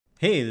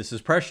Hey, this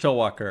is Presh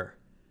Talwalkar.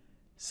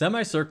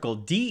 Semicircle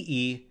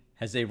DE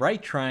has a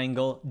right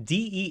triangle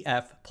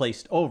DEF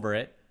placed over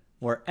it,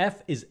 where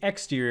F is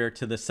exterior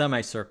to the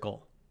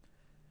semicircle.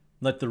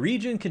 Let the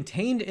region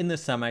contained in the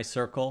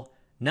semicircle,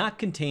 not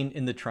contained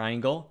in the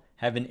triangle,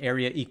 have an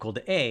area equal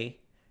to A,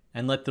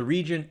 and let the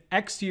region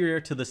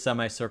exterior to the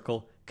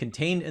semicircle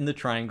contained in the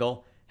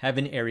triangle have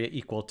an area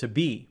equal to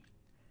B.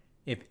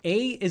 If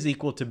A is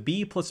equal to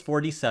B plus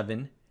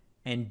 47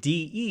 and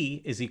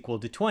DE is equal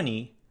to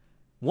 20,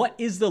 what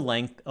is the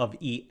length of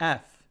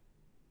EF?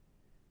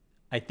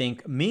 I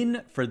thank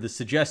Min for the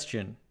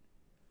suggestion.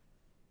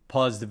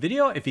 Pause the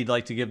video if you'd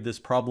like to give this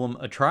problem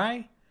a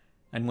try,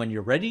 and when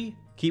you're ready,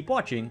 keep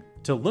watching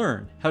to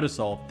learn how to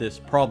solve this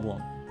problem.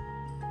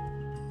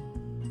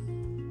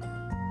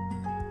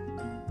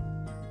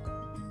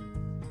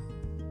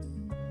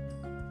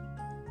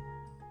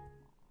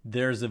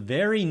 There's a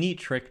very neat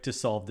trick to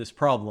solve this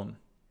problem.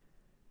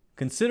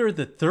 Consider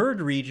the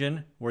third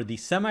region where the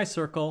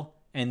semicircle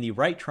and the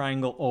right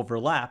triangle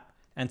overlap,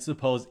 and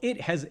suppose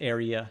it has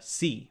area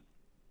C.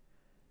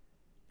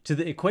 To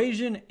the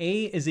equation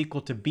A is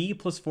equal to B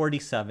plus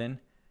 47,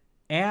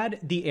 add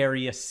the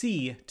area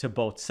C to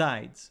both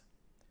sides.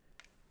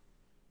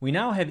 We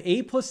now have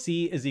A plus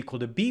C is equal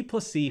to B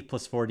plus C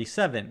plus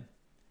 47.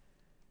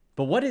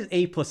 But what is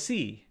A plus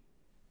C?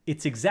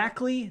 It's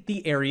exactly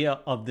the area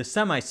of the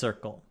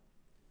semicircle.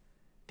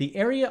 The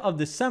area of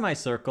the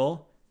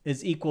semicircle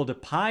is equal to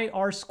pi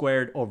r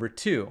squared over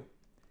 2.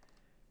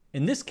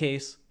 In this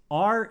case,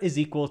 r is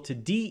equal to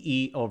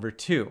dE over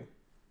 2.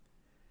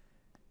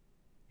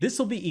 This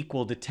will be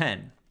equal to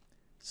 10.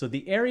 So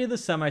the area of the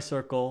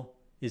semicircle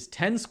is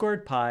 10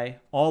 squared pi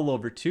all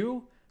over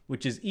 2,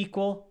 which is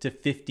equal to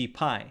 50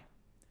 pi.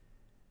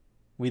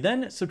 We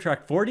then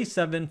subtract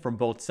 47 from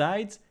both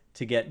sides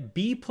to get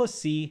B plus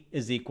C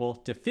is equal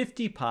to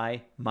 50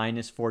 pi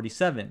minus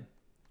 47.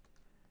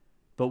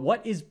 But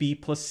what is B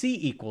plus C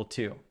equal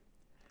to?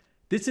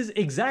 This is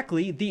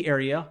exactly the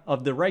area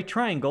of the right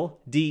triangle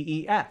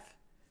DEF.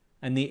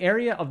 And the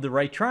area of the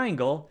right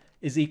triangle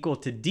is equal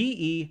to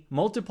DE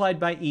multiplied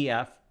by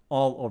EF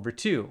all over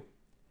 2.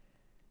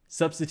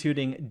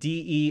 Substituting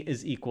DE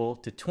is equal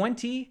to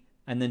 20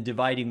 and then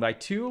dividing by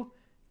 2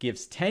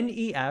 gives 10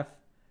 EF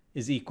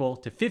is equal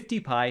to 50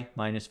 pi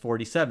minus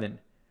 47.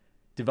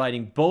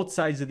 Dividing both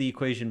sides of the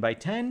equation by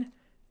 10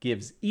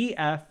 gives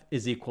EF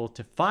is equal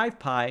to 5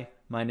 pi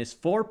minus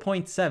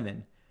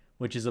 4.7,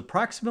 which is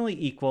approximately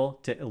equal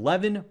to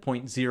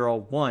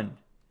 11.01.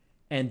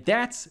 And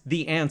that's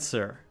the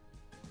answer.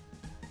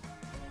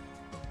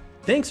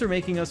 Thanks for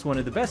making us one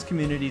of the best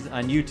communities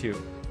on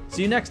YouTube.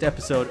 See you next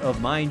episode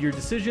of Mind Your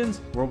Decisions,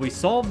 where we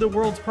solve the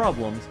world's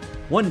problems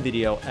one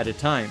video at a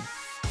time.